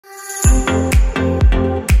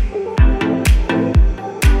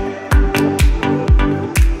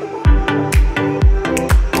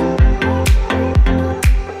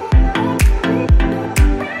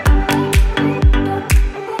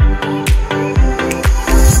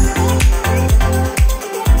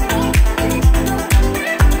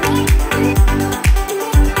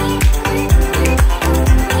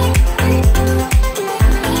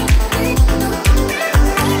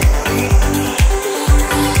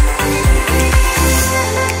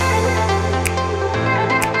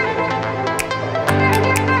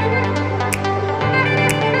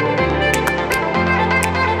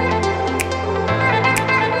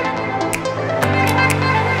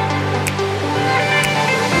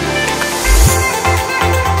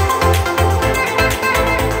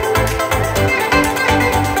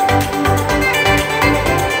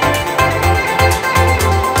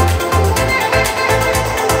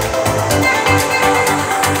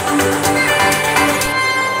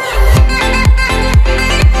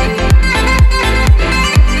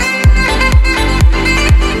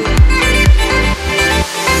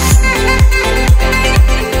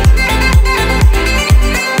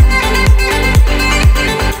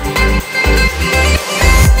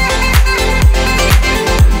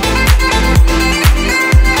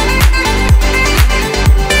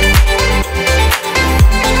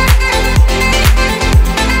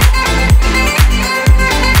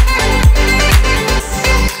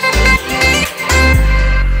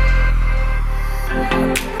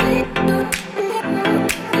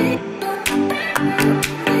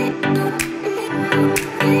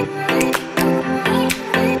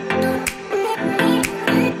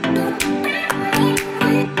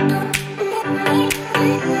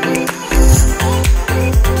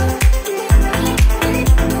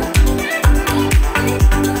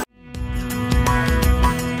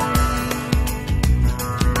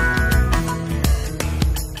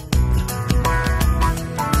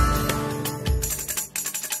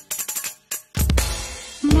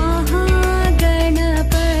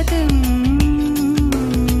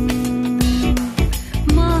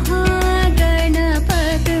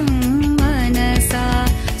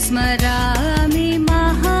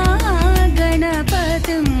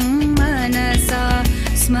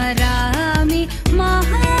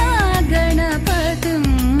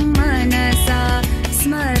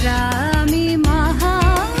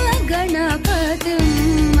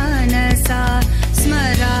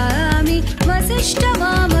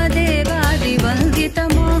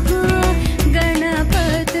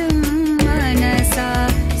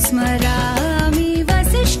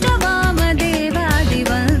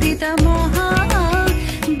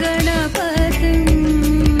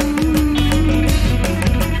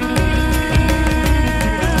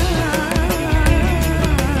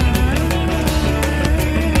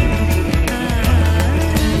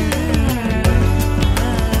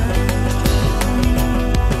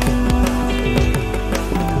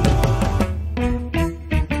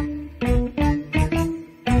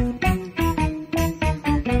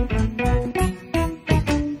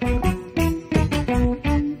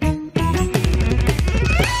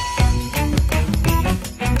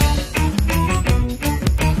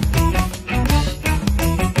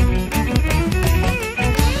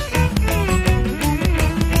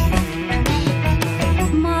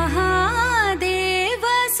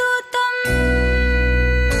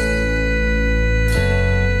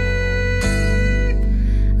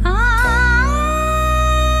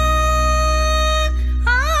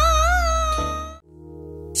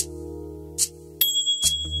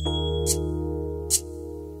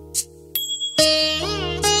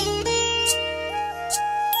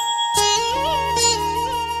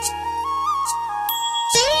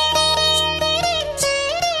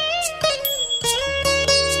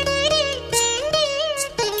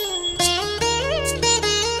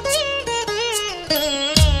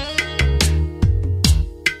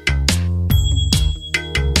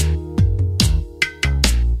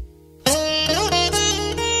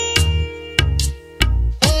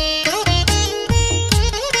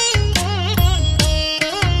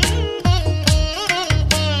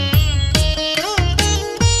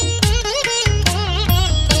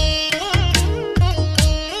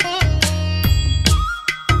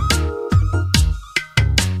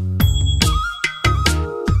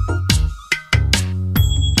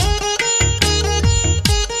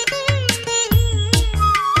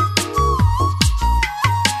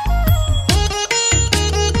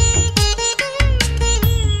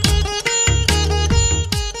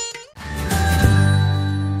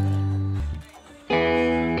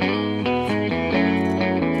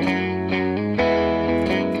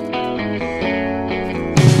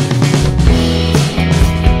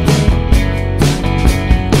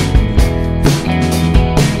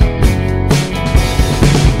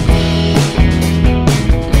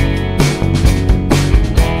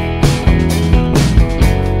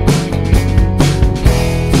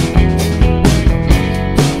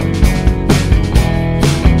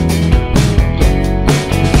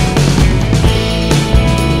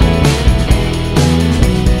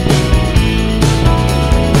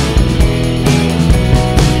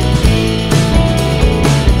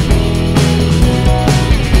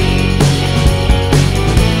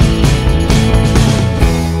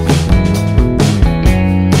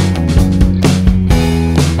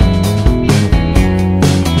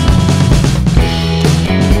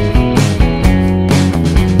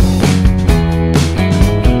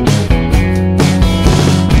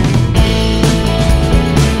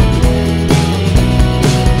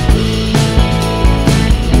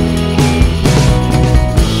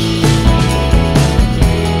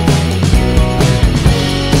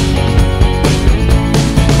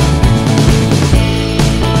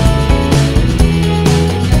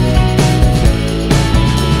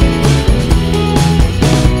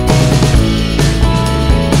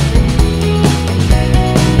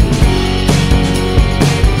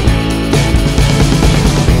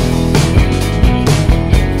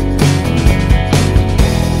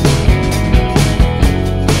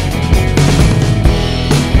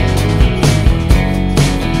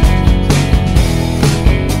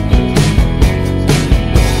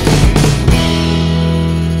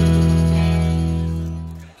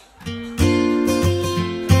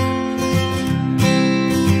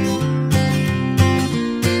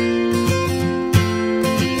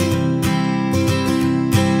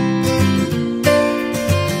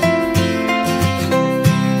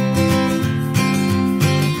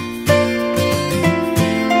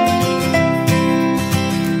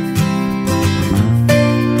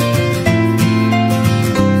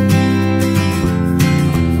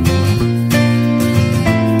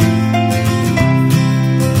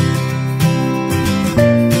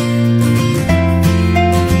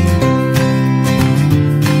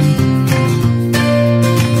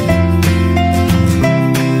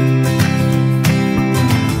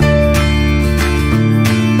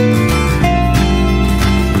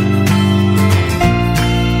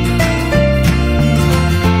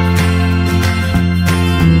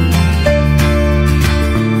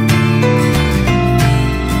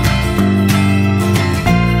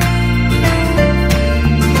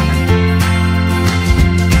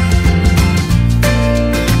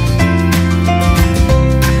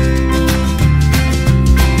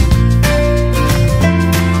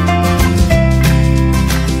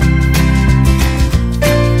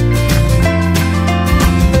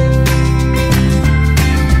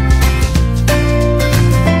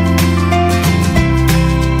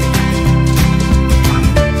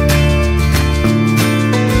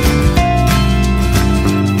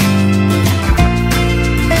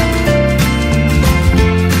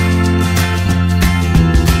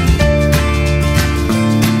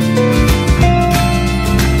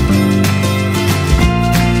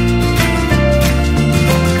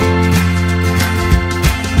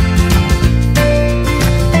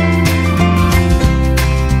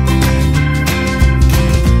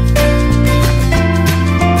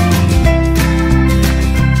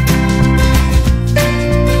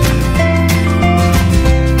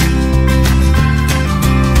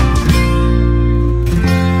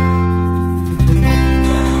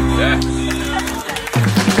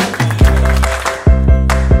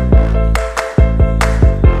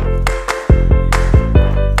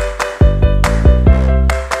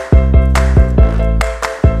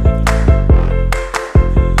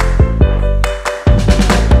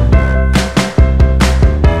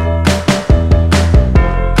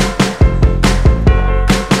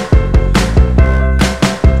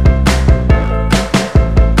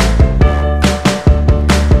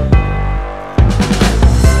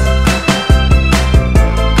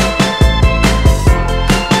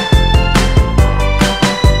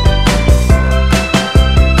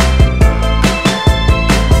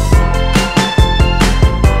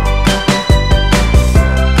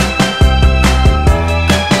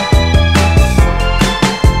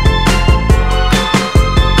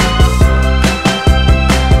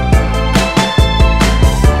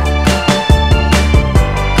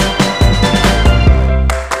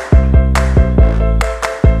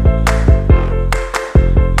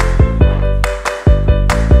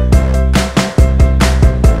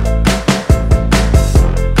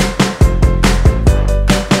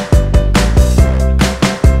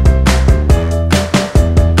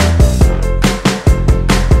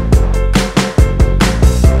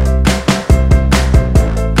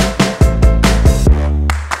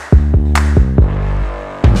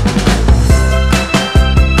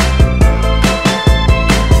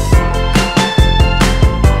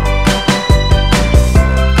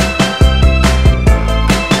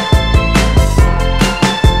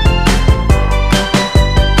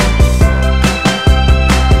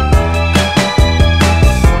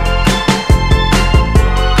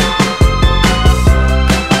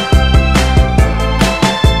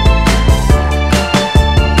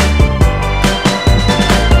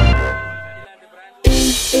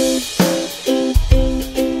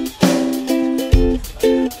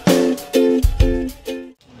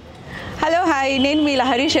Hi, నేను మీ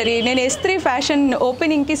లహరి షరీ. నేను S3 fashion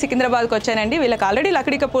ఓపెనింగ్కి సికింద్రాబాద్కి వచ్చానండి. వీళ్ళకి ఆల్రెడీ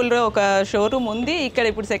లక్డికపూల్లో ఒక షోరూమ్ ఉంది. ఇక్కడ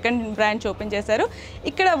ఇప్పుడు సెకండ్ బ్రాంచ్ ఓపెన్ చేశారు.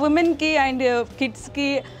 ఇక్కడ ఉమెన్కి అండ్ కిడ్స్కి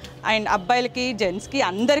అండ్ అబ్బాయిలకి జెంట్స్కి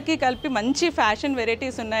అందరికీ కలిపి మంచి ఫ్యాషన్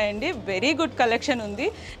వెరైటీస్ ఉన్నాయండి. వెరీ గుడ్ కలెక్షన్ ఉంది.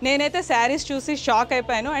 నేనైతే శారీస్ చూసి షాక్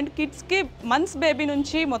అయిపోయాను. అండ్ కిడ్స్కి మంత్స్ బేబీ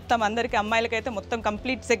నుంచి మొత్తం అందరికీ అమ్మాయిలకైతే మొత్తం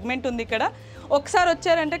కంప్లీట్ సెగ్మెంట్ ఉంది ఇక్కడ. ఒకసారి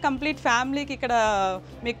వచ్చారంటే కంప్లీట్ ఫ్యామిలీకి ఇక్కడ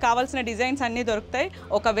మీకు కావాల్సిన డిజైన్స్ అన్నీ దొరుకుతాయి.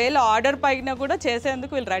 ఒకవేళ ఆర్డర్ పైన కూడా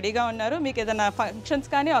చేసేందుకు వీళ్ళు రెడీగా ఉన్నారు. మీకు ఏదైనా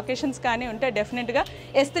ఫంక్షన్స్ కానీ ఒకేషన్స్ కానీ ఉంటే డెఫినెట్గా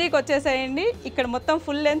S3కి వచ్చేసేయండి. ఇక్కడ మొత్తం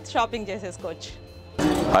ఫుల్ లెంత్ షాపింగ్ చేసేసుకోవచ్చు.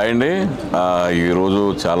 హాయ్ అండి, ఈరోజు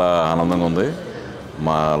చాలా ఆనందంగా ఉంది.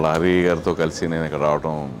 మా లహరి గారితో కలిసి నేను ఇక్కడ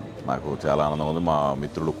రావడం నాకు చాలా ఆనందంగా ఉంది. మా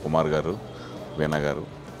మిత్రుడు కుమార్ గారు, వీణా గారు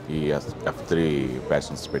ఈ F3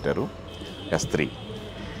 ఫ్యాషన్స్ పెట్టారు. S3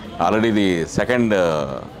 ఆల్రెడీ ఇది సెకండ్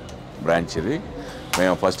బ్రాంచ్. ఇది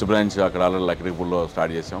మేము ఫస్ట్ బ్రాంచ్ అక్కడ ఆల్రెడీ లక్డికపూల్లో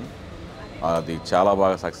స్టార్ట్ చేసాం. అది చాలా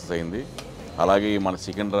బాగా సక్సెస్ అయింది. అలాగే మన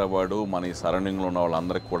సికింద్రాబాదు మన ఈ సరౌండింగ్లో ఉన్న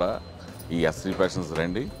వాళ్ళందరికీ కూడా ఈ S3 ఫ్యాషన్స్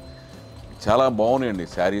రండి. చాలా బాగున్నాయండి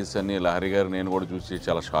శారీస్ అన్నీ. లహరి గారు నేను కూడా చూసి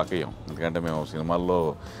చాలా షాక్ అయ్యాం. ఎందుకంటే మేము సినిమాల్లో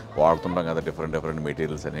వాడుతుంటాం కదా డిఫరెంట్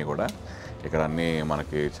మెటీరియల్స్ అన్నీ కూడా. ఇక్కడ అన్నీ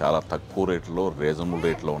మనకి చాలా తక్కువ రేట్లో రీజనబుల్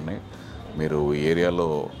రేట్లో ఉన్నాయి. మీరు ఈ ఏరియాలో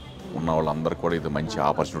ఉన్న వాళ్ళందరికీ కూడా ఇది మంచి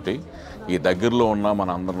ఆపర్చునిటీ. ఈ దగ్గరలో ఉన్న మన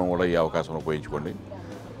అందరం కూడా ఈ అవకాశం ఉపయోగించుకోండి.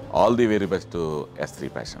 All the very best S3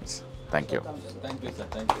 fashions. Thank you.